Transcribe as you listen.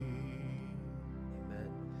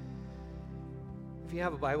If you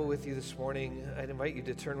have a Bible with you this morning, I'd invite you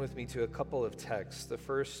to turn with me to a couple of texts. The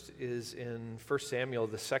first is in 1 Samuel,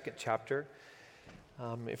 the second chapter.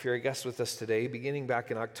 If you're a guest with us today, beginning back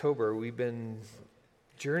in October, we've been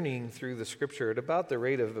journeying through the scripture at about the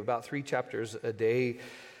rate of about 3 chapters a day,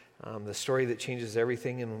 the story that changes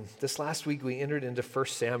everything. And this last week, we entered into 1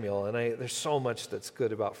 Samuel, and there's so much that's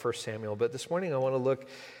good about 1 Samuel. But this morning, I want to look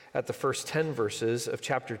at the first 10 verses of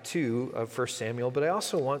chapter 2 of 1 Samuel, but I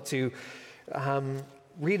also want to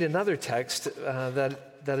read another text that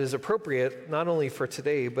is appropriate not only for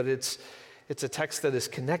today, but it's a text that is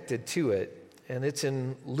connected to it, and it's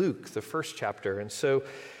in Luke, the first chapter. And so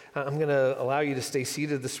I'm going to allow you to stay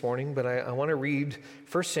seated this morning, but I want to read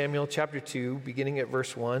 1 Samuel chapter 2, beginning at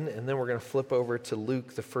verse 1, and then we're going to flip over to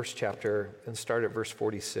Luke, the first chapter, and start at verse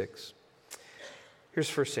 46.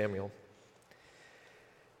 Here's 1 Samuel.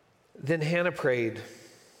 Then Hannah prayed,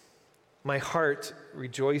 "My heart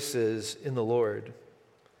rejoices in the Lord.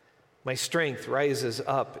 My strength rises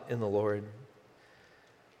up in the Lord.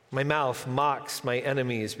 My mouth mocks my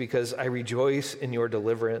enemies because I rejoice in your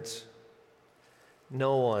deliverance.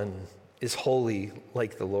 No one is holy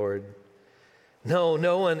like the Lord. No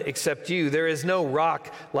one except you. There is no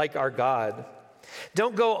rock like our God.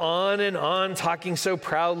 Don't go on and on talking so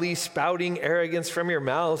proudly, spouting arrogance from your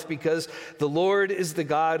mouth, because the Lord is the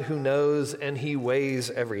God who knows, and he weighs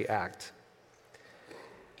every act.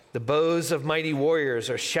 The bows of mighty warriors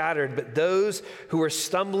are shattered, but those who are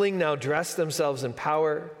stumbling now dress themselves in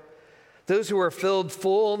power. Those who are filled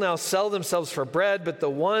full now sell themselves for bread, but the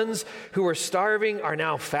ones who are starving are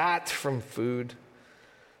now fat from food.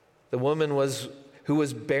 The woman who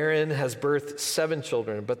was barren has birthed 7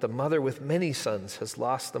 children, but the mother with many sons has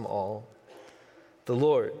lost them all. The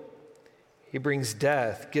Lord, he brings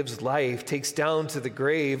death, gives life, takes down to the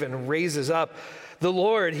grave, and raises up. The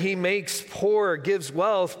Lord, he makes poor, gives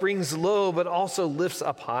wealth, brings low, but also lifts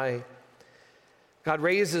up high. God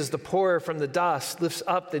raises the poor from the dust, lifts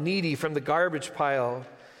up the needy from the garbage pile.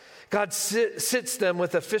 God sits them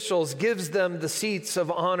with officials, gives them the seats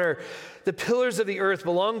of honor. The pillars of the earth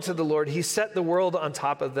belong to the Lord. He set the world on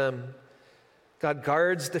top of them. God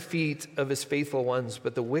guards the feet of his faithful ones,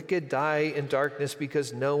 but the wicked die in darkness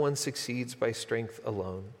because no one succeeds by strength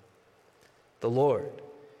alone. The Lord,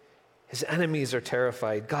 his enemies are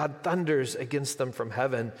terrified. God thunders against them from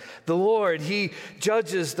heaven. The Lord, he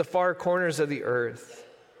judges the far corners of the earth.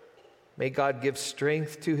 May God give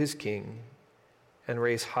strength to his king and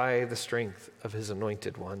raise high the strength of his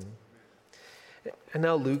anointed one." And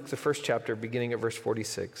now Luke, the first chapter, beginning at verse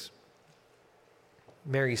 46.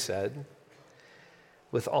 Mary said,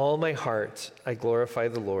 "With all my heart I glorify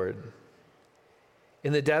the Lord.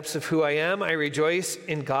 In the depths of who I am, I rejoice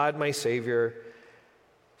in God my Savior,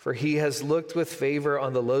 for he has looked with favor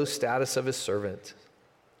on the low status of his servant.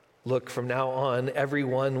 Look, from now on,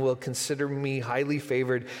 everyone will consider me highly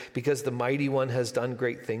favored because the Mighty One has done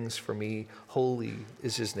great things for me. Holy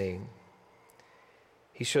is his name.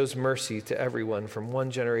 He shows mercy to everyone from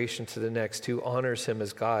one generation to the next who honors him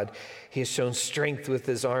as God. He has shown strength with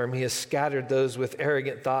his arm. He has scattered those with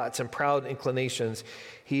arrogant thoughts and proud inclinations.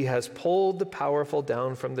 He has pulled the powerful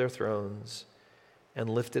down from their thrones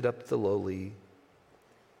and lifted up the lowly.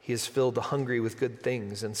 He has filled the hungry with good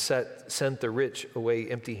things and sent the rich away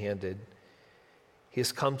empty-handed. He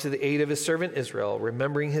has come to the aid of his servant Israel,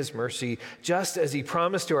 remembering his mercy, just as he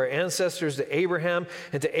promised to our ancestors, to Abraham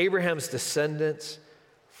and to Abraham's descendants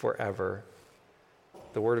forever."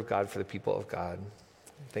 The word of God for the people of God.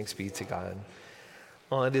 Thanks be to God.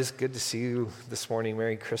 Well, it is good to see you this morning.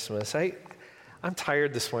 Merry Christmas. I'm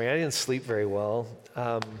tired this morning. I didn't sleep very well.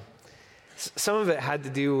 Some of it had to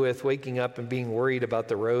do with waking up and being worried about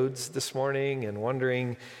the roads this morning and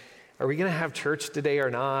wondering, are we going to have church today or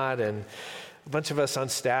not? And a bunch of us on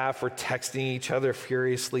staff were texting each other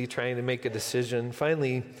furiously, trying to make a decision.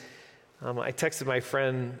 Finally, I texted my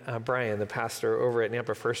friend Brian, the pastor over at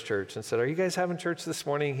Nampa First Church, and said, "Are you guys having church this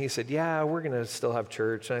morning?" He said, "Yeah, we're going to still have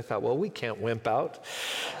church." And I thought, well, we can't wimp out.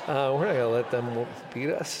 We're not going to let them beat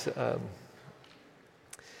us.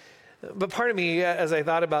 But part of me, as I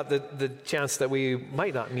thought about the chance that we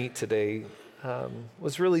might not meet today,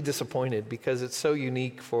 was really disappointed because it's so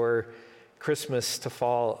unique for Christmas to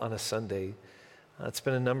fall on a Sunday. It's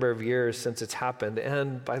been a number of years since it's happened.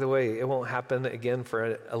 And by the way, it won't happen again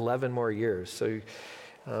for 11 more years. So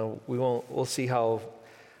we'll see how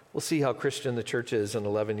Christian the church is in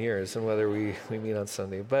 11 years and whether we meet on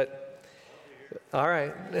Sunday. But all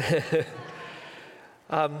right.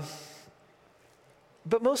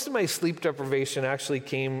 But most of my sleep deprivation actually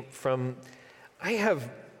came from, I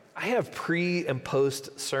have pre and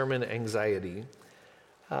post sermon anxiety.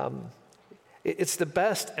 It's the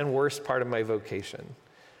best and worst part of my vocation.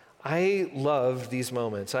 I love these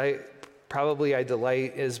moments. I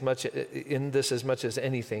delight as much in this as much as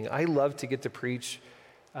anything. I love to get to preach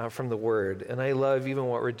from the Word, and I love even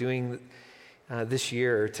what we're doing this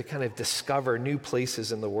year to kind of discover new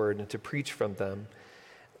places in the Word and to preach from them.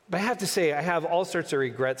 But I have to say, I have all sorts of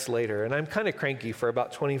regrets later, and I'm kind of cranky for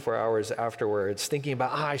about 24 hours afterwards, thinking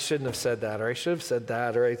about, I shouldn't have said that, or I should have said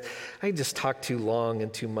that, or I just talked too long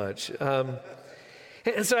and too much. And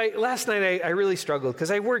so last night I really struggled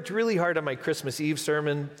because I worked really hard on my Christmas Eve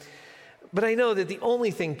sermon, but I know that the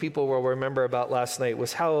only thing people will remember about last night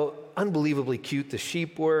was how unbelievably cute the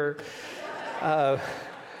sheep were,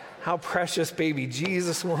 how precious baby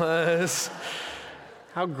Jesus was,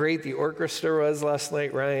 how great the orchestra was last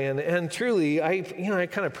night, Ryan. And truly, I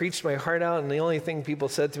kind of preached my heart out, and the only thing people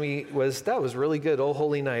said to me was, that was really good, oh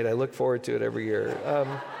holy night. I look forward to it every year.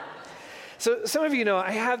 So some of you know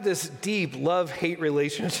I have this deep love-hate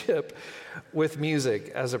relationship with music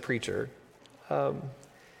as a preacher.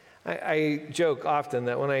 I joke often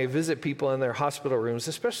that when I visit people in their hospital rooms,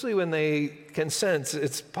 especially when they can sense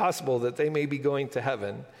it's possible that they may be going to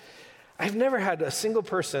heaven, I've never had a single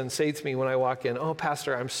person say to me when I walk in, oh,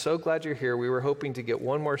 Pastor, I'm so glad you're here. We were hoping to get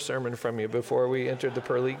one more sermon from you before we entered the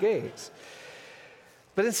pearly gates.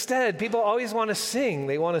 But instead, people always want to sing.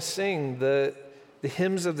 They want to sing the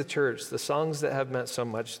hymns of the church, the songs that have meant so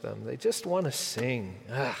much to them. They just want to sing.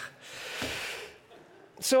 Ugh.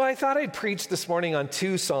 So I thought I'd preach this morning on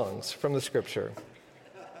 2 songs from the Scripture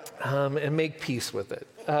and make peace with it.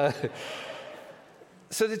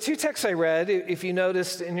 So the 2 texts I read, if you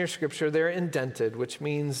noticed in your Scripture, they're indented, which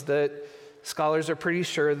means that scholars are pretty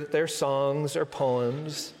sure that they're songs or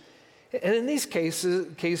poems. And in these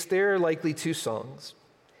cases, they're likely 2 songs.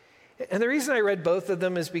 And the reason I read both of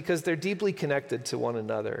them is because they're deeply connected to one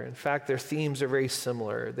another. In fact, their themes are very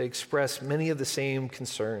similar. They express many of the same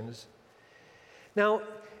concerns. Now,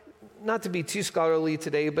 not to be too scholarly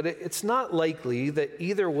today, but it's not likely that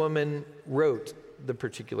either woman wrote the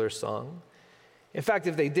particular song. In fact,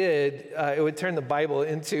 if they did, it would turn the Bible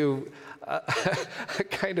into a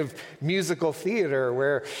kind of musical theater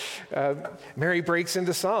where Mary breaks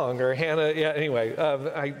into song, or Hannah, anyway,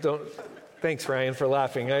 thanks, Ryan, for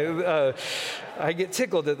laughing. I get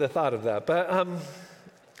tickled at the thought of that.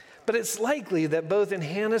 But it's likely that both in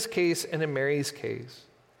Hannah's case and in Mary's case,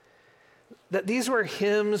 that these were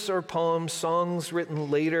hymns or poems, songs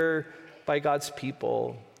written later by God's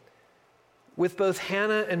people, with both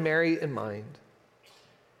Hannah and Mary in mind,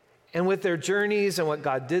 and with their journeys and what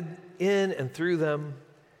God did in and through them,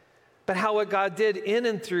 but how what God did in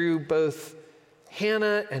and through both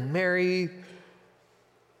Hannah and Mary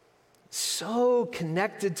so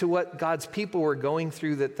connected to what God's people were going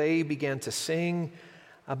through that they began to sing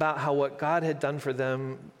about how what God had done for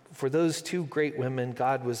them, for those 2 great women,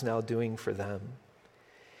 God was now doing for them.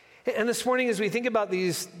 And this morning, as we think about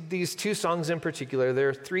these 2 songs in particular, there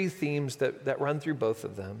are 3 themes that run through both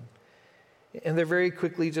of them. And they're very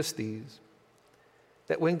quickly just these: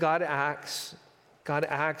 that when God acts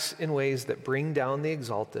in ways that bring down the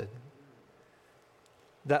exalted,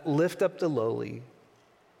 that lift up the lowly,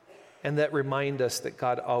 and that remind us that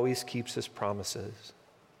God always keeps his promises.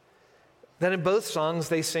 Then in both songs,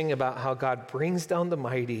 they sing about how God brings down the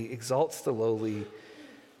mighty, exalts the lowly,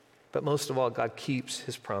 but most of all, God keeps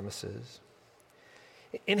his promises.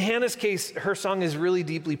 In Hannah's case, her song is really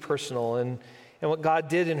deeply personal, and what God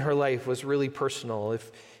did in her life was really personal.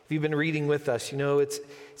 If you've been reading with us, you know it's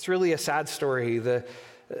really a sad story.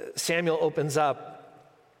 Samuel opens up,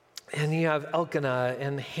 and you have Elkanah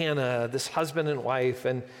and Hannah, this husband and wife,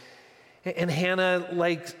 and Hannah,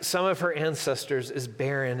 like some of her ancestors, is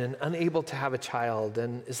barren and unable to have a child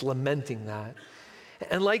and is lamenting that.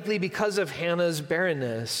 And likely because of Hannah's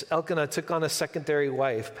barrenness, Elkanah took on a secondary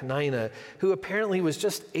wife, Peninnah, who apparently was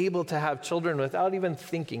just able to have children without even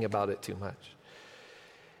thinking about it too much.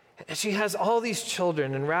 And she has all these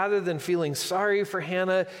children, and rather than feeling sorry for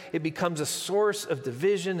Hannah, it becomes a source of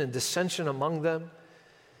division and dissension among them.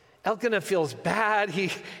 Elkanah feels bad.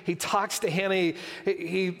 He talks to Hannah.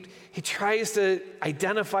 He tries to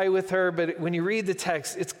identify with her, but when you read the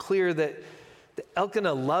text, it's clear that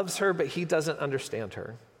Elkanah loves her, but he doesn't understand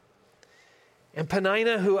her. And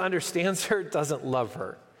Peninnah, who understands her, doesn't love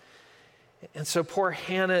her. And so poor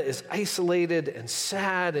Hannah is isolated and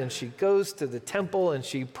sad, and she goes to the temple and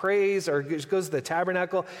she prays, or goes to the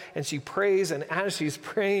tabernacle and she prays, and as she's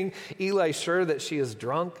praying, Eli's sure that she is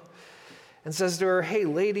drunk and says to her, "Hey,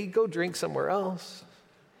 lady, go drink somewhere else."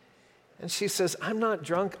 And she says, "I'm not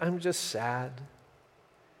drunk, I'm just sad."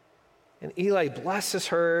 And Eli blesses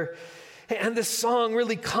her, And this song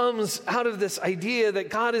really comes out of this idea that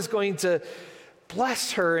God is going to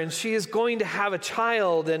bless her and she is going to have a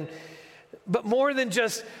child. But more than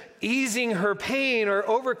just easing her pain or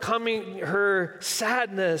overcoming her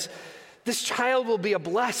sadness, this child will be a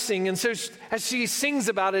blessing. And so as she sings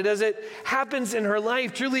about it, as it happens in her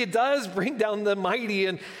life, truly it does bring down the mighty.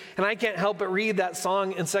 And I can't help but read that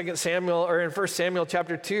song in 2 Samuel or in 1 Samuel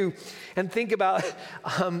chapter 2 and think about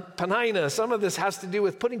Peninnah. Some of this has to do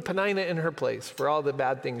with putting Peninnah in her place for all the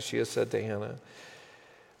bad things she has said to Hannah.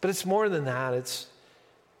 But it's more than that. It's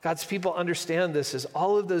God's people understand this as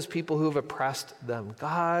all of those people who have oppressed them.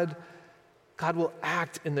 God will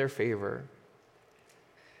act in their favor.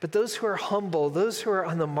 But those who are humble, those who are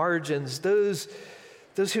on the margins, those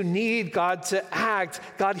who need God to act,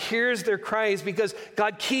 God hears their cries because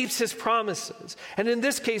God keeps His promises. And in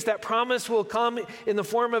this case, that promise will come in the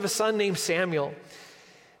form of a son named Samuel.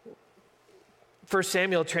 1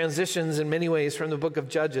 Samuel transitions in many ways from the book of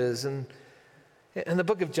Judges, and the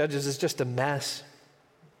book of Judges is just a mess.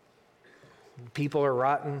 People are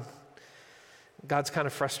rotten. God's kind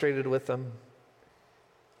of frustrated with them.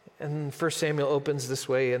 And 1 Samuel opens this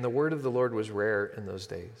way, and the word of the Lord was rare in those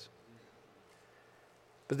days.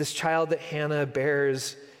 But this child that Hannah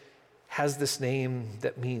bears has this name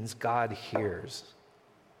that means God hears.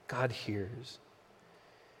 God hears.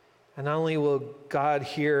 And not only will God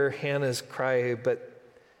hear Hannah's cry, but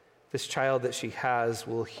this child that she has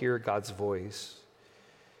will hear God's voice.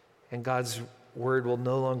 And God's word will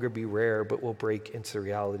no longer be rare, but will break into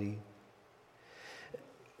reality.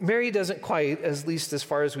 Mary doesn't quite, at least as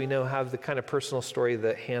far as we know, have the kind of personal story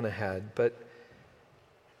that Hannah had, but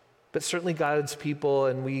certainly God's people,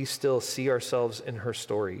 and we still see ourselves in her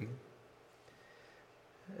story.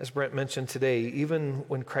 As Brent mentioned today, even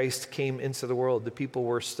when Christ came into the world, the people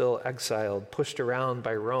were still exiled, pushed around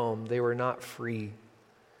by Rome. They were not free.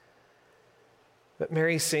 But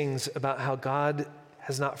Mary sings about how God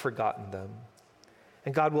has not forgotten them.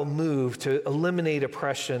 And God will move to eliminate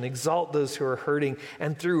oppression, exalt those who are hurting,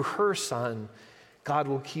 and through her Son, God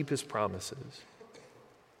will keep His promises,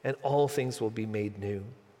 and all things will be made new.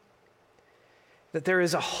 That there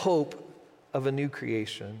is a hope of a new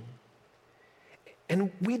creation.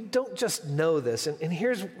 And we don't just know this, and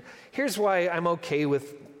here's why I'm okay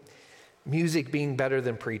with music being better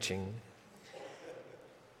than preaching.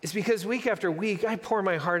 It's because week after week, I pour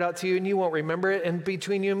my heart out to you, and you won't remember it, and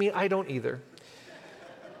between you and me, I don't either.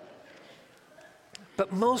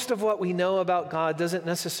 But most of what we know about God doesn't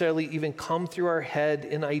necessarily even come through our head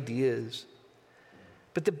in ideas.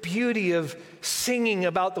 But the beauty of singing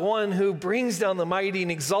about the one who brings down the mighty and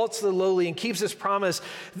exalts the lowly and keeps His promise,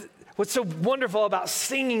 what's so wonderful about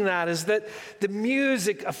singing that is that the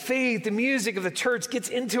music of faith, the music of the church gets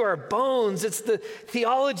into our bones. It's the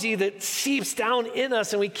theology that seeps down in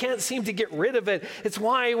us and we can't seem to get rid of it. It's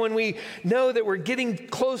why when we know that we're getting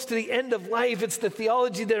close to the end of life, it's the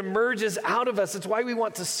theology that emerges out of us. It's why we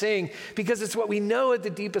want to sing, because it's what we know at the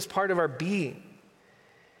deepest part of our being.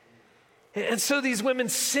 And so these women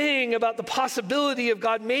sing about the possibility of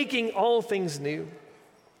God making all things new.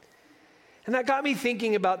 And that got me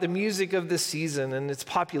thinking about the music of this season and its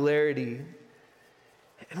popularity,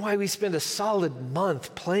 and why we spend a solid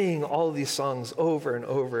month playing all these songs over and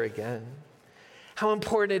over again. How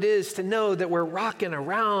important it is to know that we're rocking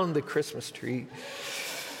around the Christmas tree.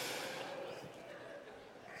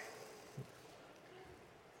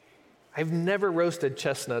 I've never roasted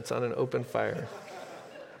chestnuts on an open fire,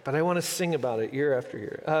 but I want to sing about it year after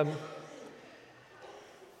year.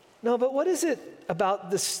 No, but what is it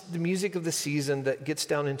about the music of the season that gets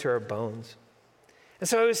down into our bones? And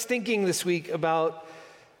so I was thinking this week about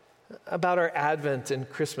our Advent and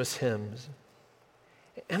Christmas hymns.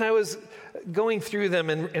 And I was going through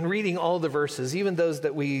them and reading all the verses, even those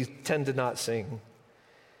that we tend to not sing.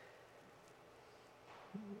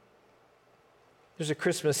 There's a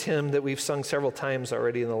Christmas hymn that we've sung several times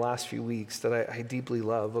already in the last few weeks that I deeply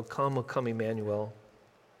love. O come, Emmanuel.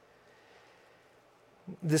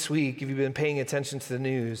 This week, if you've been paying attention to the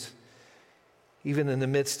news, even in the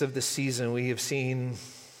midst of the season, we have seen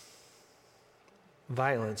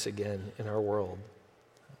violence again in our world.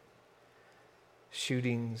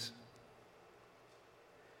 Shootings.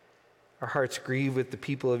 Our hearts grieve with the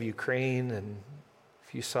people of Ukraine, and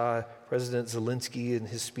if you saw President Zelensky in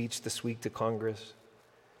his speech this week to Congress,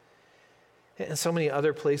 and so many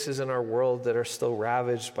other places in our world that are still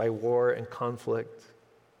ravaged by war and conflict.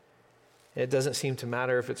 It doesn't seem to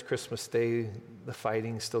matter if it's Christmas Day, the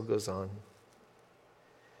fighting still goes on.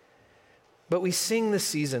 But we sing this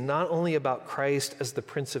season not only about Christ as the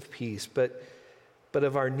Prince of Peace, but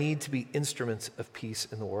of our need to be instruments of peace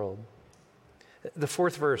in the world. The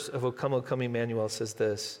fourth verse of O Come, Emmanuel says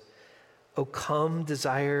this: O come,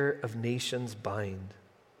 desire of nations bind,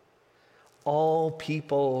 all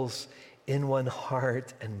peoples in one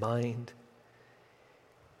heart and mind.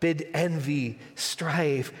 Bid envy,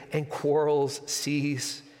 strife, and quarrels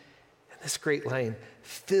cease. And this great line,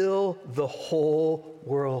 fill the whole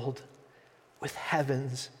world with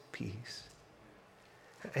heaven's peace.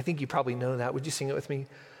 I think you probably know that. Would you sing it with me?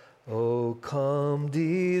 Oh, come,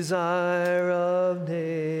 desire of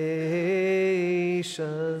nations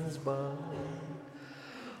bind,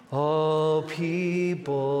 all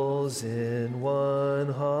peoples in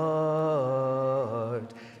one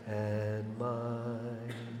heart and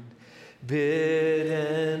mind. Bid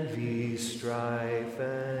envy, strife,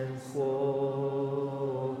 and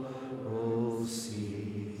quarrel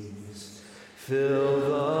cease. Fill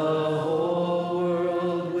the whole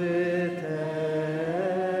world with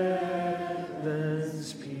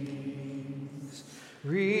heaven's peace.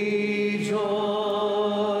 Rejoice,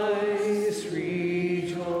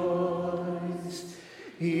 rejoice,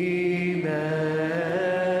 Emmanuel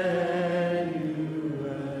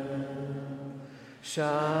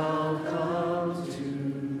shall come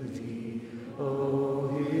to thee,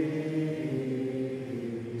 O Israel.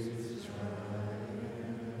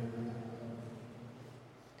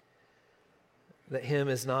 That hymn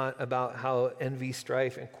is not about how envy,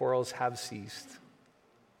 strife, and quarrels have ceased,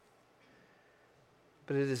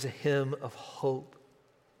 but it is a hymn of hope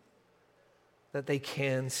that they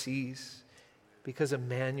can cease because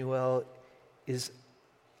Emmanuel is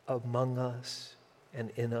among us and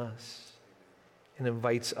in us and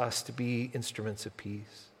invites us to be instruments of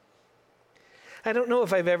peace. I don't know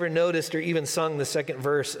if I've ever noticed or even sung the second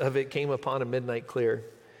verse of It Came Upon a Midnight Clear.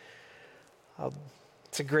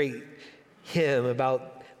 It's a great hymn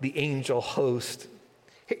about the angel host.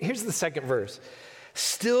 Here's the second verse.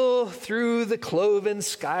 Still through the cloven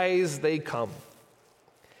skies they come,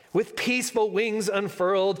 with peaceful wings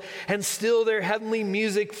unfurled, and still their heavenly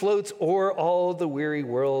music floats o'er all the weary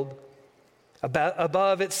world.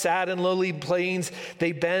 Above its sad and lowly plains,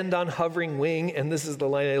 they bend on hovering wing, and this is the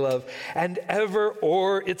line I love, and ever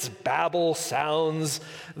o'er its babble sounds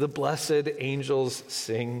the blessed angels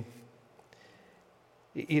sing.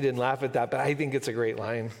 You didn't laugh at that, but I think it's a great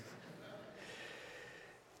line.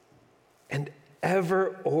 And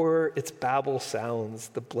ever o'er its babble sounds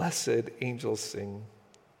the blessed angels sing.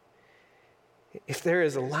 If there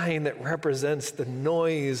is a line that represents the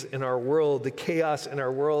noise in our world, the chaos in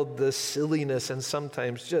our world, the silliness and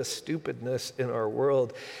sometimes just stupidness in our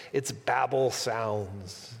world, it's babble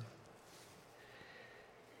sounds.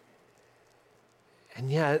 And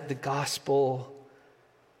yet the gospel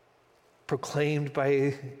proclaimed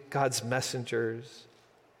by God's messengers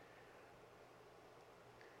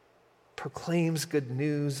proclaims good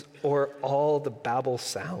news o'er all the babble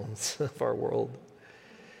sounds of our world.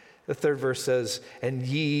 The third verse says, and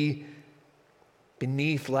ye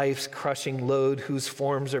beneath life's crushing load, whose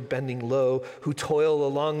forms are bending low, who toil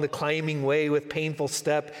along the climbing way with painful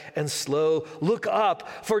step and slow, look up,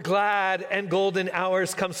 for glad and golden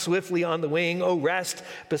hours come swiftly on the wing. Oh, rest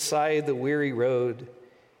beside the weary road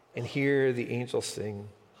and hear the angels sing.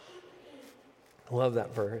 I love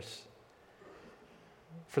that verse.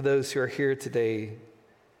 For those who are here today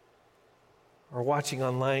or watching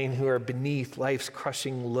online who are beneath life's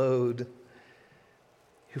crushing load,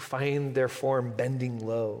 who find their form bending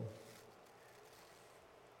low,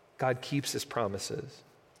 God keeps his promises.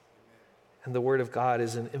 And the word of God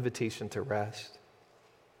is an invitation to rest.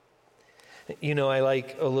 You know, I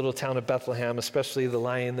like a little town of Bethlehem, especially the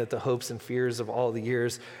line that the hopes and fears of all the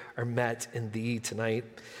years are met in thee tonight.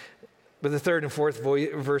 But the third and fourth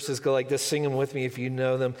verses go like this. Sing them with me if you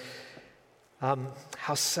know them.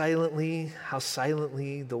 How silently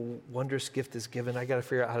the wondrous gift is given. I got to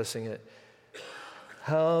figure out how to sing it.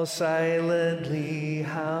 How silently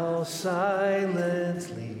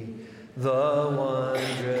the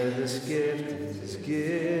wondrous gift is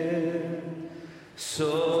given.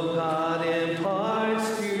 So God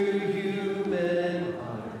imparts to human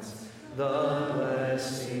hearts the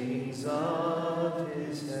blessings of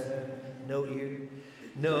his heaven. No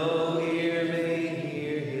ear may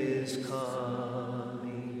hear his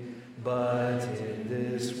coming, but in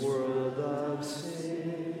this world of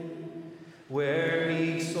sin, where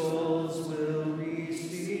meek souls will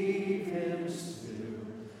receive him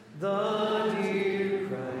soon, the dear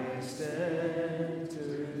Christ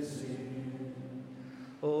enters in.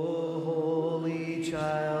 O holy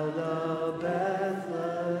child of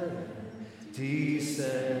Bethlehem,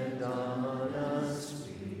 descend on us,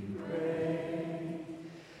 we pray.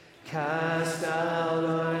 Cast out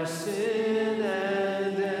our sin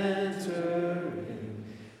and enter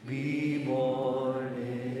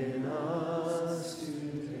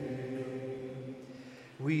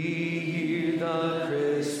We hear the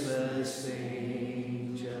Christmas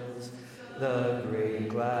angels, the great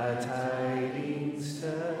glad tidings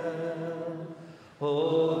tell.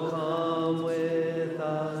 Oh, come with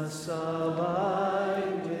us,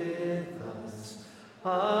 abide with us,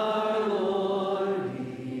 our Lord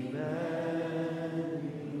Emmanuel.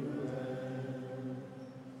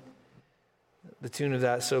 The tune of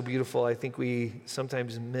that is so beautiful. I think we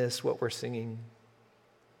sometimes miss what we're singing.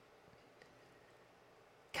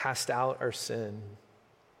 Cast out our sin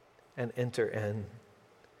and enter in.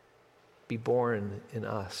 Be born in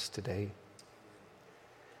us today.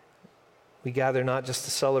 We gather not just to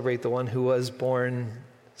celebrate the one who was born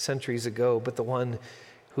centuries ago, but the one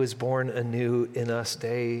who is born anew in us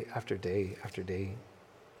day after day after day.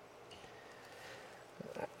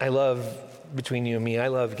 I love, between you and me, I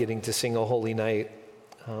love getting to sing O Holy Night.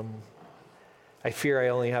 I fear I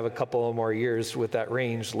only have a couple of more years with that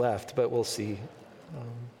range left, but we'll see.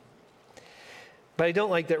 But I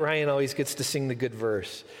don't like that Ryan always gets to sing the good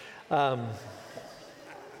verse.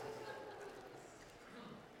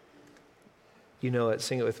 You know it,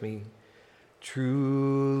 sing it with me.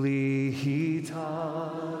 Truly he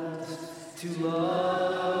taught us to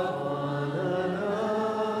love one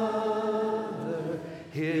another.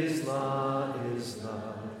 His law is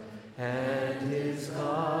love, and his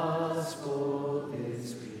gospel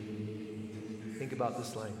is peace. Think about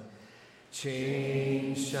this line.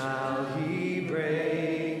 Chains shall he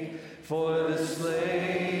break, for the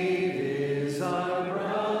slave is our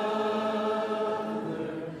brother,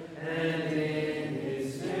 and in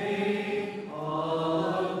his name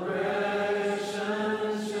all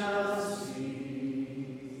oppression shall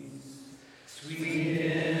cease.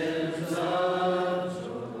 Sweet hymns of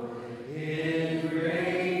joy in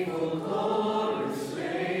grateful chorus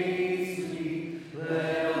raise we,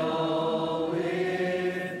 let all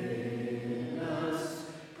within us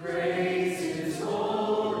praise his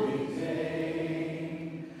holy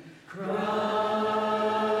name. Christ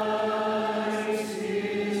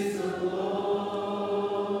is the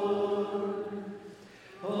Lord.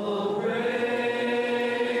 Oh, praise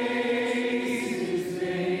his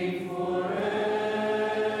name forever.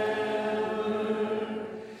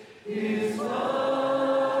 His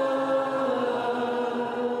love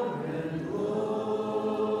and glory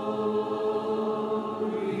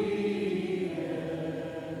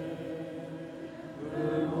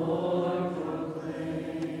evermore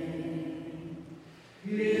proclaim.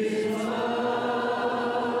 His love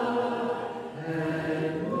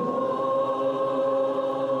and glory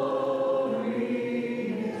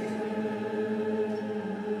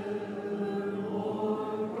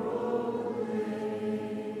evermore proclaim.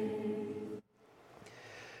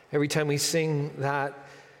 Every time we sing that,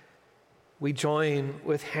 we join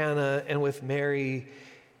with Hannah and with Mary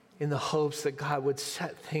in the hopes that God would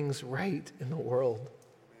set things right in the world.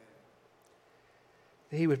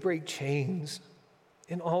 That he would break chains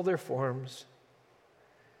in all their forms.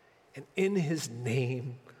 And in his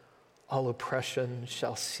name, all oppression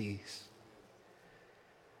shall cease.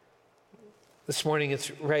 This morning,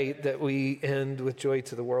 it's right that we end with joy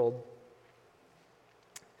to the world.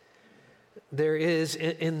 There is,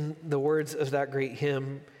 in the words of that great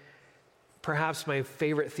hymn, perhaps my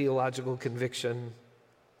favorite theological conviction.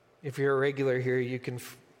 If you're a regular here, you can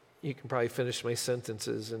probably finish my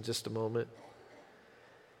sentences in just a moment.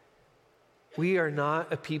 We are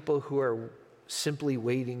not a people who are simply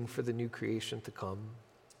waiting for the new creation to come,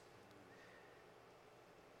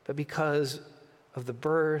 but because of the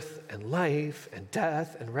birth and life and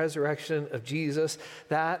death and resurrection of Jesus,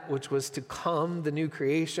 that which was to come, the new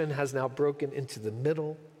creation, has now broken into the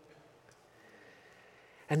middle.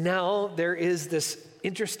 And now there is this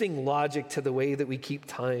interesting logic to the way that we keep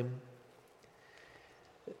time.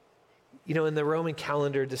 You know, in the Roman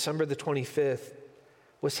calendar, December the 25th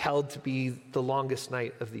was held to be the longest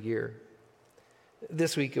night of the year.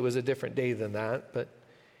 This week it was a different day than that, but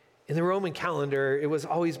in the Roman calendar, it was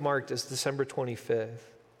always marked as December 25th.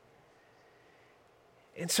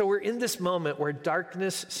 And so we're in this moment where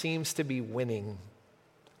darkness seems to be winning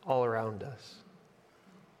all around us.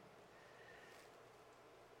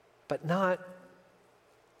 But not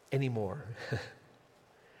anymore.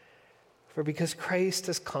 For because Christ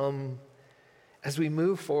has come, as we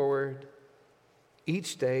move forward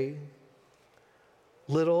each day,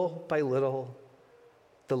 little by little,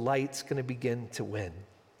 the light's going to begin to win.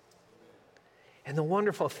 And the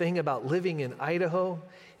wonderful thing about living in Idaho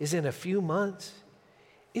is in a few months,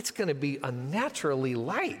 it's going to be unnaturally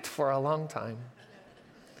light for a long time.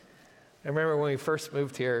 I remember when we first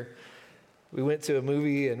moved here, We went to a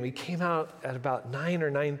movie and we came out at about 9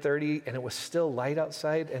 or 9:30 and it was still light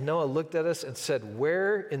outside. And Noah looked at us and said,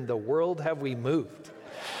 "Where in the world have we moved?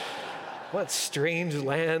 What strange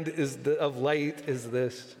land of light is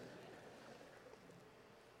this?"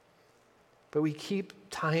 But we keep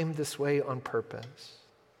time this way on purpose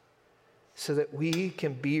so that we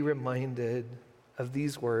can be reminded of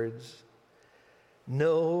these words: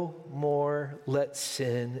 "No more let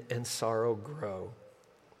sin and sorrow grow,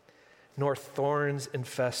 nor thorns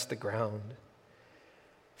infest the ground.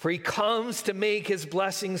 For he comes to make his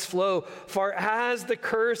blessings flow, far as the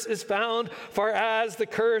curse is found, far as the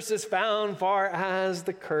curse is found, far as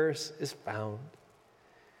the curse is found."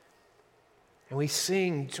 And we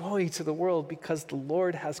sing joy to the world because the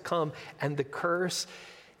Lord has come and the curse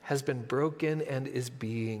has been broken and is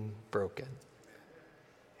being broken.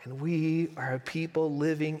 And we are a people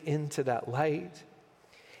living into that light.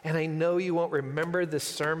 And I know you won't remember this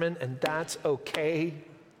sermon, and that's okay.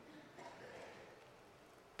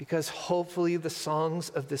 Because hopefully the songs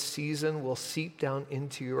of this season will seep down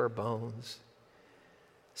into your bones,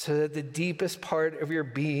 so that the deepest part of your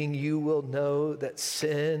being, you will know that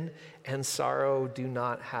sin and sorrow do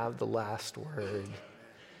not have the last word,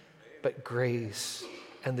 but grace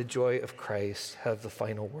and the joy of Christ have the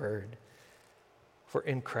final word. For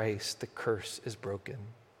in Christ, the curse is broken.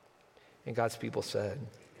 And God's people said,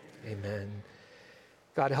 amen.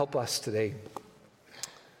 God, help us today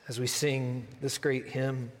as we sing this great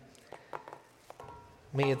hymn.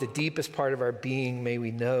 May at the deepest part of our being, may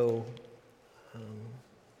we know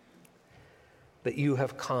that you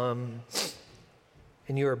have come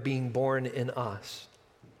and you are being born in us.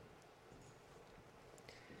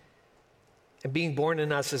 And being born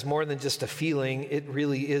in us is more than just a feeling. It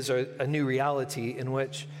really is a new reality in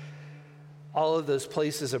which all of those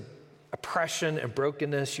places of oppression and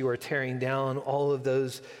brokenness you are tearing down, all of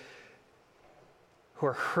those who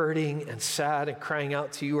are hurting and sad and crying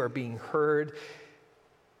out to you are being heard.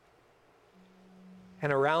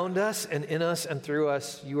 And around us and in us and through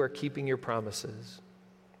us, you are keeping your promises.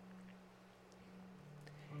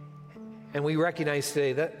 And we recognize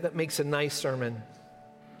today that makes a nice sermon.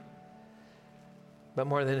 But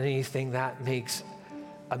more than anything, that makes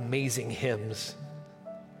amazing hymns.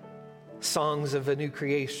 Songs of a new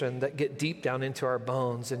creation that get deep down into our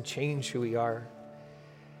bones and change who we are.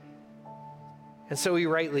 And so we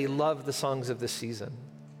rightly love the songs of this season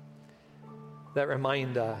that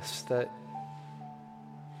remind us that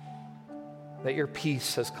your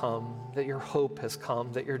peace has come, that your hope has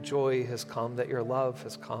come, that your joy has come, that your love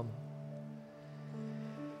has come.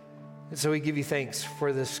 And so we give you thanks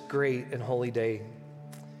for this great and holy day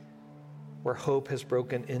where hope has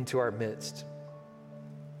broken into our midst.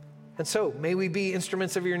 And so may we be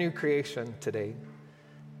instruments of your new creation today.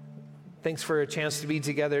 Thanks for a chance to be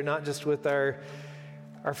together, not just with our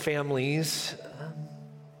families,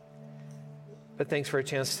 but thanks for a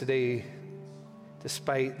chance today,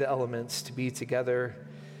 despite the elements, to be together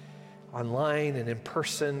online and in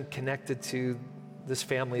person, connected to this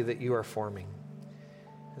family that you are forming.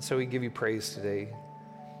 And so we give you praise today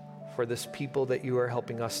for this people that you are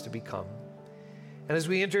helping us to become. And as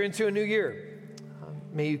we enter into a new year,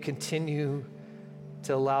 may you continue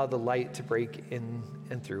to allow the light to break in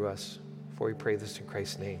and through us. For we pray this in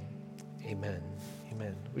Christ's name. Amen.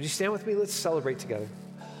 Amen. Would you stand with me? Let's celebrate together.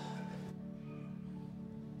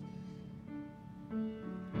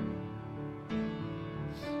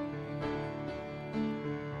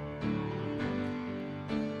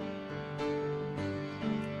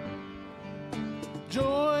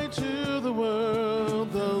 Joy to the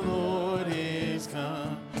world, the Lord is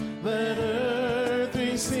come. Let earth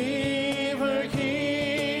receive her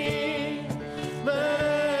King. Let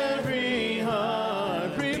every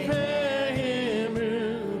heart prepare him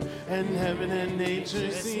room. And heaven and nature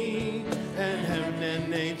sing, and heaven and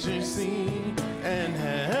nature sing, and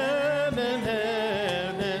heaven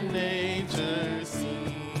and nature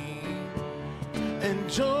sing. And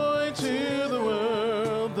joy to the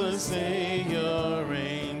world, the Savior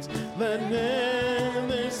reigns. Let men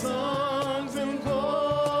their songs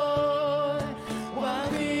employ, while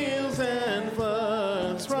hills and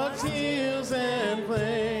floods, rocks, hills and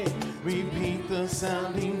plain, repeat the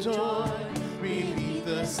sounding joy, repeat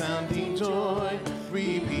the sounding joy,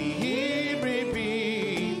 repeat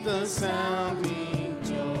the sounding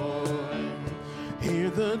joy. Hear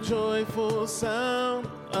the joyful sound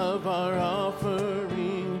of our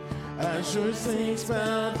offering, as your saints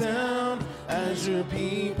bow down, as your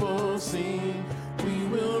people sing. We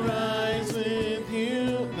will rise with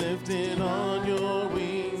you, lifted on your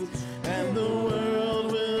wings, and the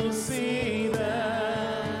world will see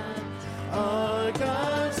that our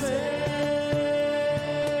God saves.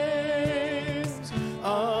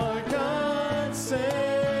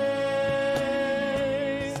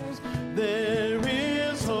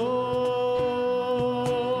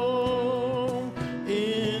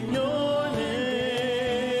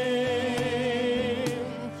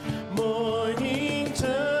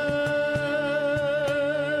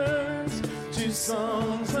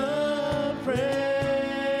 songs of praise.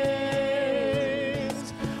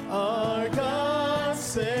 Our God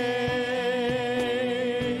saves.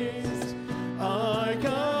 Our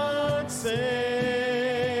God saves.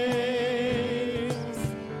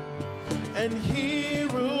 And he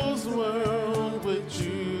rules the world with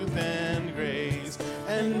truth and grace,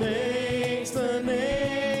 and makes the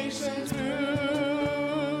nations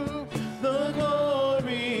prove the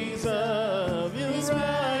glories of his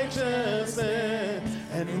righteousness,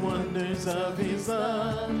 and wonders of his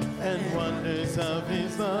love, and wonders of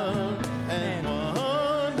his love, and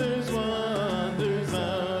wonders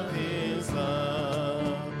of his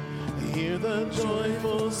love. Hear the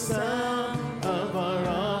joyful sound of our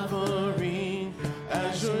offering,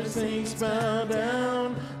 as your saints bow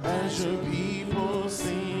down, as your people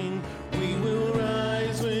sing. We will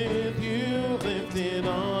rise with you, lifted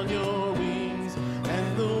on your wings,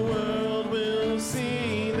 and the world will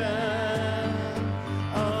see that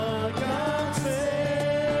our God saves.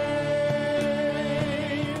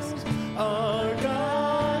 Our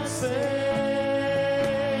God saves.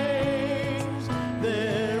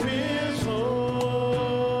 There is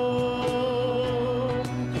hope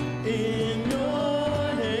in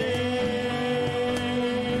your name.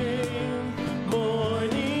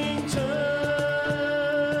 Morning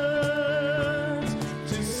turns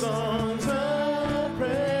to songs of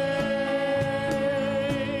praise.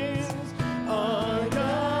 Our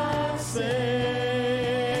God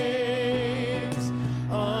saves.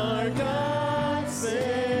 Our God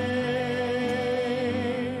saves.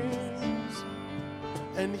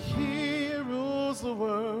 And he rules the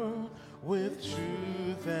world with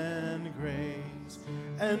truth and grace,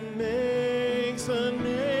 and makes the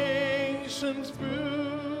nations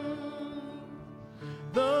prove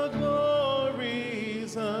the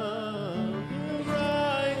glories of his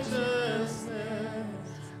righteousness,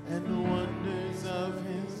 and wonders of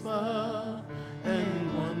his love,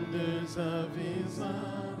 and wonders of his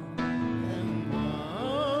love, and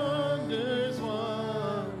wonders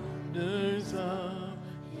of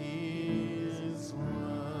his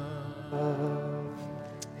love.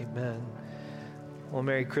 Amen. Well,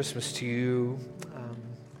 Merry Christmas to you.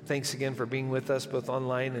 Thanks again for being with us both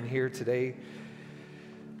online and here today.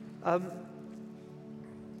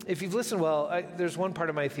 If you've listened well, there's one part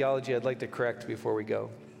of my theology I'd like to correct before we go.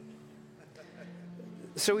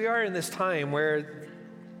 So we are in this time where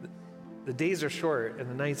the days are short and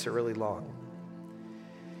the nights are really long.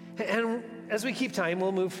 And as we keep time,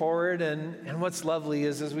 we'll move forward. And what's lovely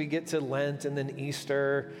is as we get to Lent and then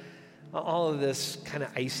Easter, all of this kind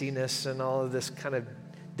of iciness and all of this kind of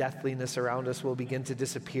deathliness around us will begin to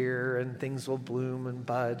disappear, and things will bloom and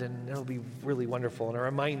bud, and it'll be really wonderful, and a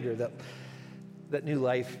reminder that new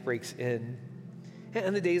life breaks in.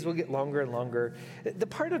 And the days will get longer and longer. The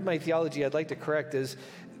part of my theology I'd like to correct is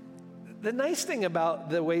the nice thing about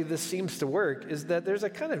the way this seems to work is that there's a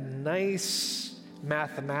kind of nice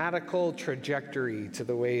mathematical trajectory to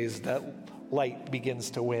the ways that light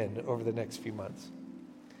begins to win over the next few months.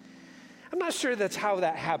 I'm not sure that's how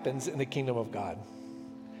that happens in the kingdom of God.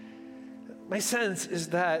 My sense is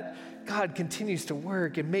that God continues to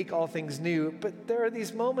work and make all things new, but there are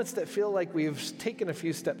these moments that feel like we've taken a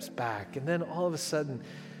few steps back, and then all of a sudden,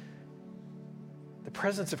 the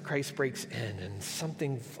presence of Christ breaks in,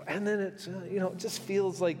 and then it just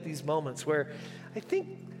feels like these moments where I think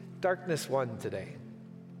darkness won today.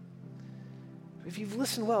 If you've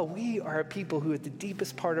listened well, we are a people who at the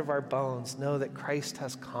deepest part of our bones know that Christ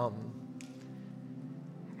has come,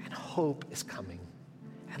 and hope is coming,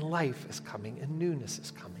 and life is coming, and newness is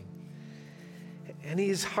coming. And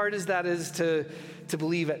as hard as that is to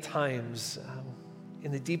believe at times,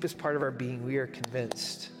 in the deepest part of our being, we are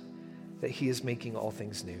convinced that he is making all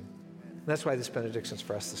things new. And that's why this benediction is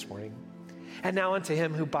for us this morning. And now unto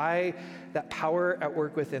him who by that power at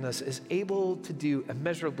work within us is able to do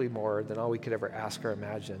immeasurably more than all we could ever ask or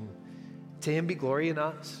imagine. To him be glory in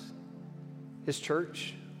us, his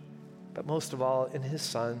church, but most of all in his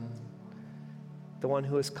Son, the one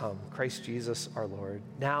who has come, Christ Jesus our Lord,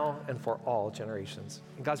 now and for all generations.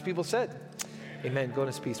 And God's people said, amen. Go in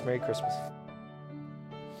his peace. Merry Christmas.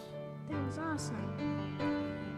 That was awesome.